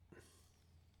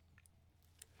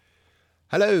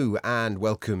Hello and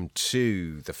welcome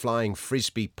to the Flying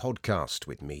Frisbee podcast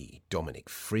with me, Dominic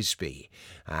Frisby,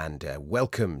 and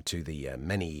welcome to the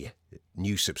many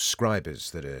new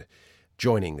subscribers that are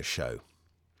joining the show.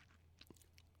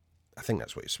 I think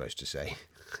that's what you're supposed to say.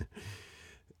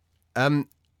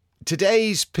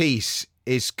 Today's piece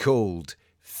is called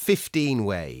 15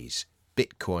 Ways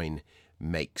Bitcoin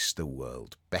Makes the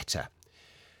World Better.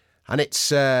 And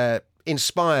it's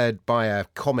inspired by a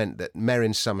comment that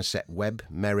Merrin Somerset Webb,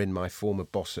 Merrin, my former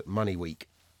boss at MoneyWeek,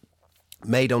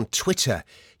 made on Twitter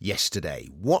yesterday.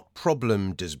 What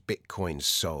problem does Bitcoin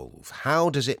solve? How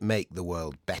does it make the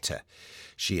world better?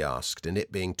 She asked. And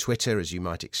it being Twitter, as you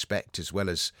might expect, as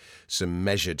well as some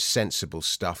measured, sensible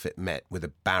stuff, it met with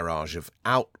a barrage of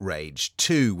outrage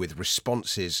too, with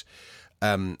responses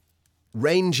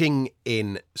ranging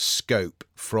in scope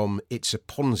from it's a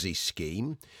Ponzi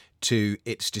scheme to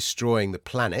it's destroying the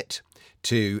planet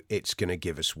to it's going to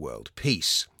give us world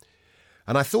peace.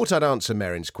 And I thought I'd answer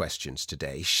Merrin's questions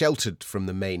today, sheltered from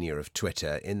the mania of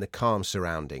Twitter in the calm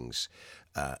surroundings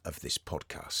of this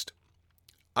podcast.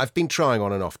 I've been trying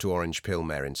on and off to orange pill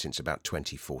Merrin since about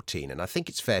 2014, and I think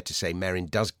it's fair to say Merrin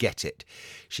does get it.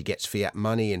 She gets fiat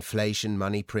money, inflation,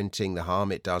 money printing, the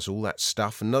harm it does, all that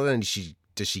stuff. And not only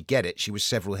does she get it, she was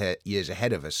several years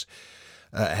ahead of us.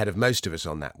 Ahead of most of us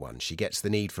on that one. She gets the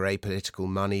need for apolitical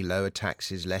money, lower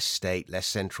taxes, less state, less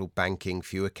central banking,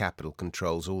 fewer capital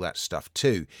controls, all that stuff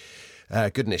too.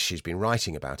 Goodness, she's been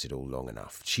writing about it all long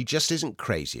enough. She just isn't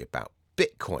crazy about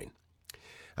Bitcoin.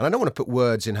 And I don't want to put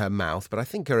words in her mouth, but I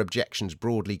think her objections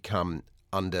broadly come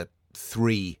under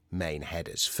three main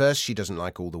headers. First, she doesn't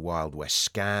like all the Wild West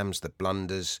scams, the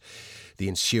blunders, the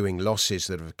ensuing losses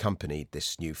that have accompanied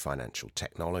this new financial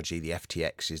technology, the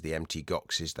FTXs, the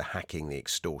MTGOXs, the hacking, the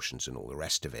extortions and all the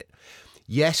rest of it.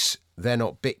 Yes, they're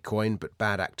not Bitcoin, but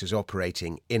bad actors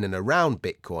operating in and around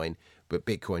Bitcoin, but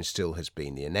Bitcoin still has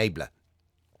been the enabler.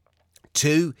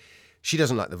 Two, she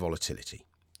doesn't like the volatility.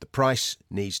 The price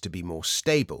needs to be more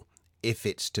stable if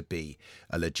it's to be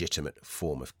a legitimate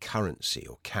form of currency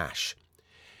or cash.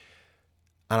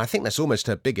 And I think that's almost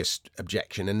her biggest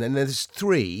objection. And then there's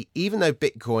three, even though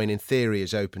Bitcoin in theory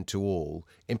is open to all,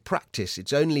 in practice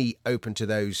it's only open to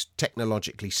those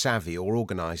technologically savvy or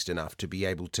organised enough to be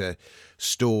able to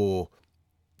store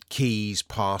keys,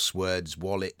 passwords,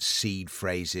 wallets, seed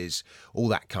phrases, all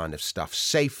that kind of stuff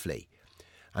safely.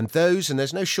 And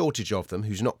there's no shortage of them,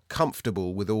 who's not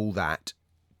comfortable with all that,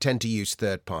 tend to use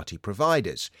third-party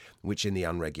providers, which in the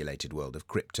unregulated world of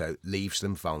crypto leaves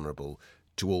them vulnerable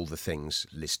to all the things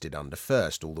listed under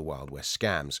first, all the Wild West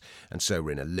scams, and so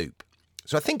we're in a loop.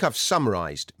 So I think I've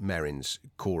summarised Merrin's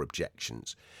core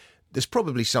objections. There's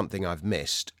probably something I've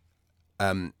missed,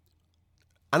 and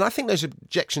I think those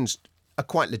objections are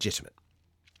quite legitimate.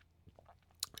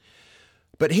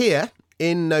 But here,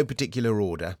 in no particular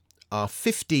order, are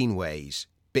 15 ways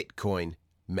Bitcoin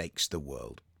makes the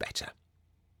world better.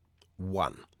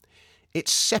 1. It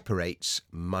separates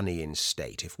money and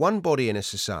state. If one body in a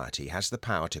society has the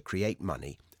power to create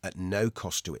money at no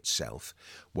cost to itself,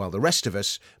 while the rest of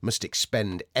us must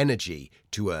expend energy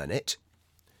to earn it,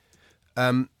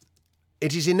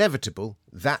 it is inevitable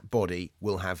that body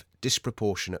will have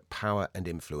disproportionate power and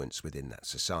influence within that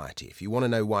society. If you want to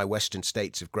know why Western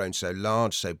states have grown so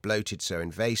large, so bloated, so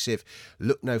invasive,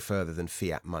 look no further than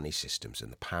fiat money systems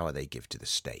and the power they give to the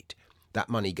state. That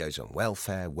money goes on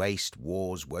welfare, waste,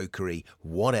 wars, wokery,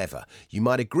 whatever. You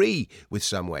might agree with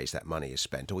some ways that money is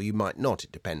spent, or you might not.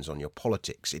 It depends on your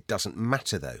politics. It doesn't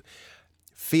matter, though.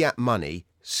 Fiat money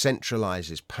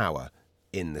centralises power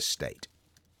in the state.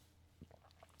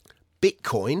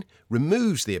 Bitcoin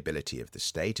removes the ability of the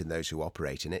state and those who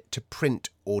operate in it to print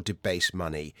or debase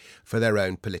money for their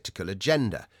own political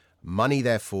agenda. Money,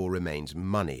 therefore, remains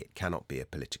money. It cannot be a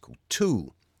political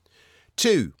tool.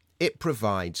 2. It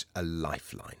provides a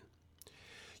lifeline.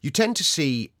 You tend to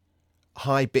see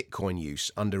high Bitcoin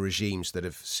use under regimes that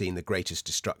have seen the greatest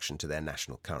destruction to their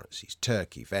national currencies: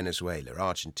 Turkey, Venezuela,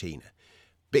 Argentina.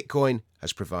 Bitcoin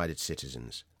has provided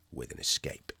citizens with an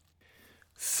escape.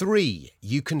 3.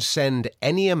 You can send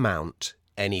any amount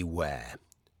anywhere.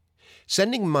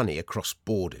 Sending money across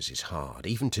borders is hard,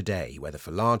 even today, whether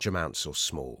for large amounts or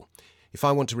small. If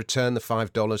I want to return the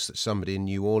 $5 that somebody in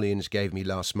New Orleans gave me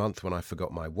last month when I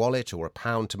forgot my wallet, or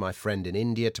 £1 to my friend in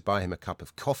India to buy him a cup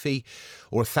of coffee,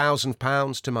 or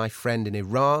 £1,000 to my friend in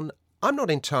Iran, I'm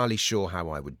not entirely sure how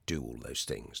I would do all those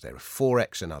things. There are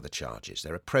Forex and other charges.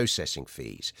 There are processing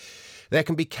fees. There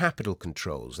can be capital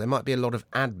controls. There might be a lot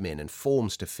of admin and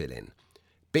forms to fill in.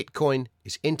 Bitcoin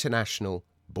is international,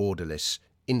 borderless,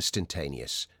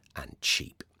 instantaneous, and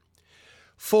cheap.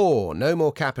 4. No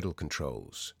more capital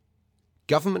controls.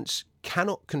 Governments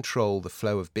cannot control the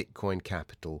flow of Bitcoin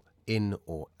capital in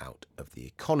or out of the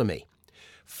economy.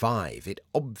 5. It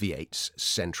obviates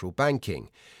central banking.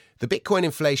 The Bitcoin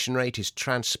inflation rate is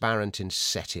transparent and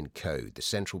set in code. The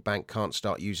central bank can't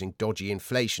start using dodgy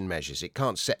inflation measures. It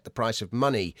can't set the price of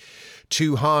money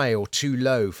too high or too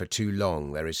low for too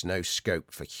long. There is no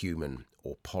scope for human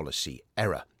or policy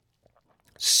error.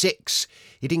 6.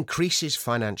 It increases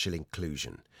financial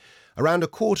inclusion. Around a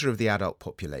quarter of the adult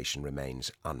population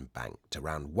remains unbanked.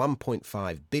 Around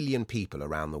 1.5 billion people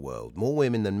around the world, more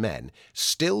women than men,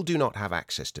 still do not have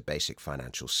access to basic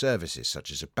financial services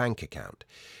such as a bank account.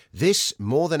 This,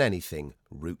 more than anything,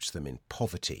 roots them in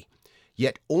poverty.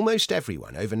 Yet almost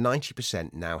everyone, over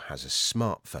 90%, now has a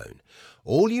smartphone.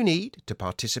 All you need to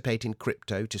participate in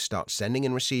crypto, to start sending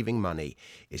and receiving money,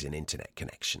 is an internet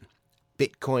connection.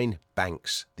 Bitcoin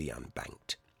banks the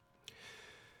unbanked.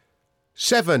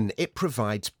 7. It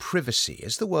provides privacy.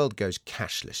 As the world goes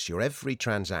cashless, your every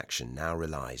transaction now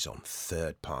relies on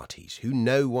third parties who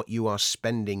know what you are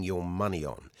spending your money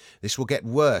on. This will get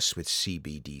worse with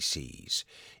CBDCs.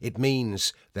 It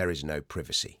means there is no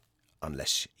privacy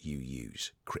unless you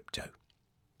use crypto.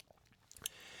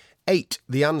 8.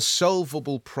 The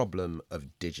unsolvable problem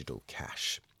of digital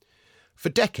cash. For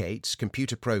decades,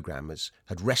 computer programmers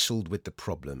had wrestled with the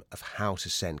problem of how to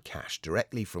send cash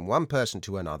directly from one person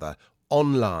to another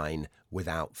online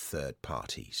without third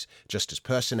parties, just as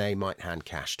person A might hand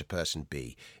cash to person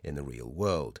B in the real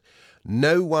world.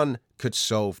 No one could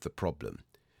solve the problem,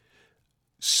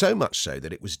 so much so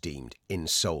that it was deemed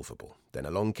insolvable. Then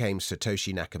along came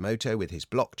Satoshi Nakamoto with his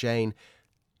blockchain.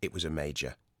 It was a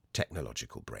major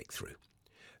technological breakthrough.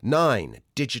 9.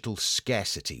 Digital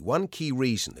scarcity. One key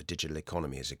reason the digital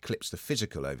economy has eclipsed the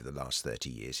physical over the last 30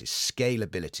 years is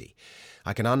scalability.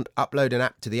 I can upload an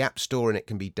app to the App Store and it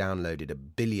can be downloaded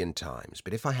 1 billion times.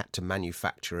 But if I had to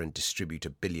manufacture and distribute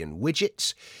 1 billion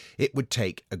widgets, it would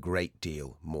take a great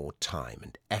deal more time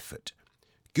and effort.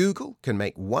 Google can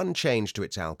make one change to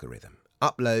its algorithm,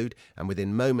 upload, and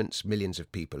within moments, millions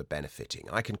of people are benefiting.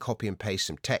 I can copy and paste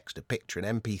some text, a picture,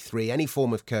 an MP3, any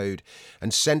form of code,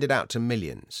 and send it out to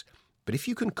millions. But if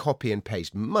you can copy and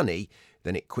paste money,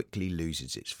 then it quickly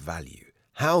loses its value.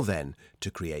 How then to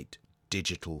create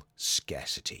digital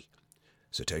scarcity?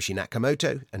 Satoshi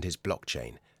Nakamoto and his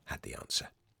blockchain had the answer.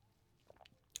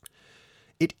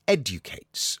 It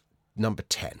educates. Number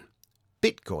 10.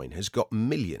 Bitcoin has got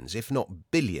millions, if not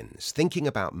billions, thinking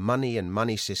about money and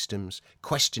money systems,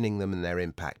 questioning them and their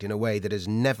impact in a way that has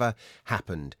never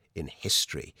happened in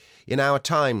history. In our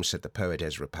time, said the poet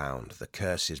Ezra Pound, the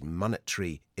curse is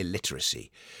monetary illiteracy,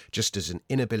 just as an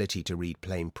inability to read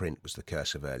plain print was the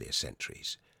curse of earlier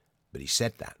centuries. But he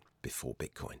said that before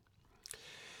Bitcoin.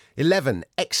 11.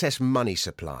 Excess money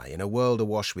supply. In a world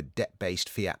awash with debt-based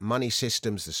fiat money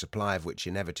systems, the supply of which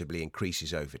inevitably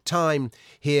increases over time,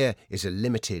 here is a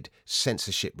limited,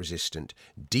 censorship-resistant,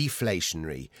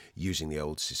 deflationary, using the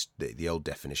old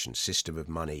definition, system of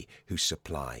money whose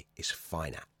supply is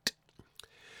finite.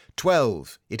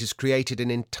 12. It has created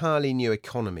an entirely new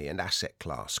economy and asset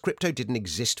class. Crypto didn't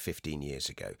exist 15 years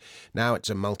ago. Now it's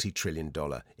a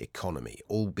multi-trillion-dollar economy,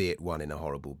 albeit one in a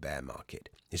horrible bear market.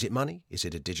 Is it money? Is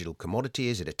it a digital commodity?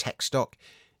 Is it a tech stock?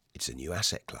 It's a new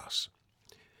asset class.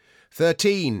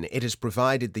 13. It has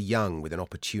provided the young with an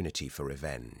opportunity for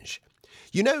revenge.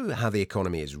 You know how the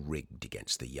economy is rigged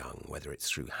against the young, whether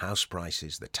it's through house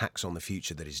prices, the tax on the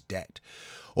future that is debt,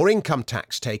 or income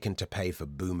tax taken to pay for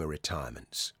boomer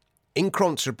retirements.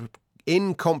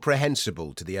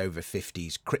 Incomprehensible to the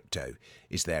over-50s, crypto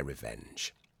is their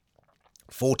revenge.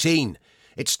 14.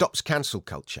 It stops cancel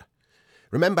culture.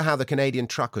 Remember how the Canadian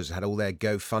truckers had all their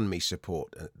GoFundMe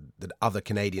support that other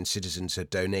Canadian citizens had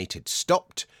donated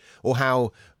stopped? Or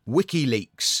how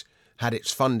WikiLeaks had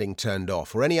its funding turned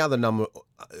off? Or any other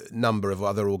number of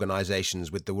other organisations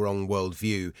with the wrong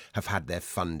worldview have had their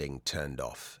funding turned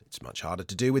off? It's much harder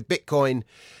to do with Bitcoin,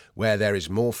 where there is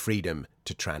more freedom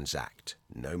to transact.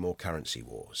 No more currency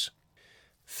wars.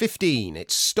 15.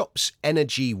 It stops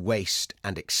energy waste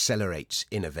and accelerates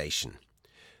innovation.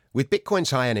 With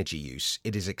Bitcoin's high energy use,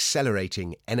 it is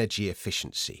accelerating energy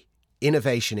efficiency,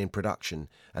 innovation in production,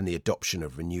 and the adoption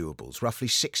of renewables. Roughly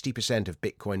 60% of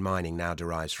Bitcoin mining now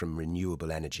derives from renewable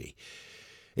energy.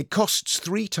 It costs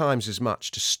 3 times as much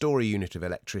to store a unit of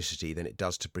electricity than it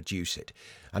does to produce it.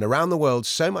 And around the world,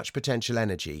 so much potential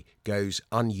energy goes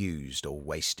unused or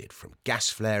wasted, from gas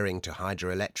flaring to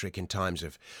hydroelectric in times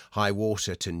of high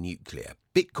water to nuclear.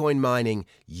 Bitcoin mining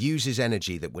uses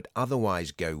energy that would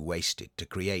otherwise go wasted to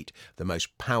create the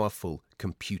most powerful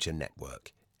computer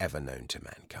network ever known to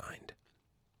mankind.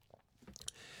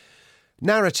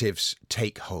 Narratives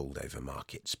take hold over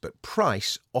markets, but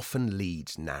price often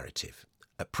leads narrative.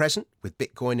 At present, with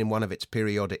Bitcoin in one of its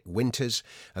periodic winters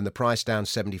and the price down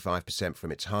 75%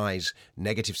 from its highs,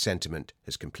 negative sentiment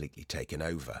has completely taken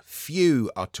over. Few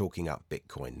are talking up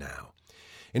Bitcoin now.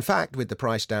 In fact, with the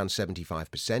price down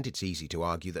 75%, it's easy to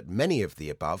argue that many of the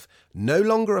above no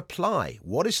longer apply.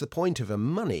 What is the point of a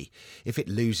money if it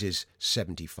loses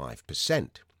 75%?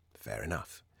 Fair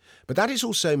enough. But that is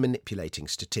also manipulating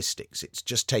statistics. It's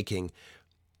just taking,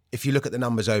 if you look at the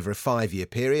numbers over a 5-year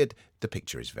period, the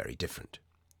picture is very different.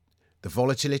 The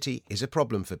volatility is a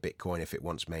problem for Bitcoin if it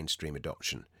wants mainstream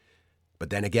adoption. But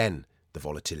then again, the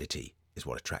volatility is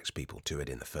what attracts people to it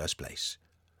in the first place.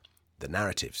 The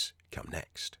narratives come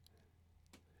next.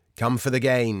 Come for the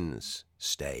gains,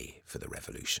 stay for the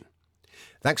revolution.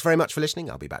 Thanks very much for listening.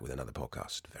 I'll be back with another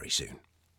podcast very soon.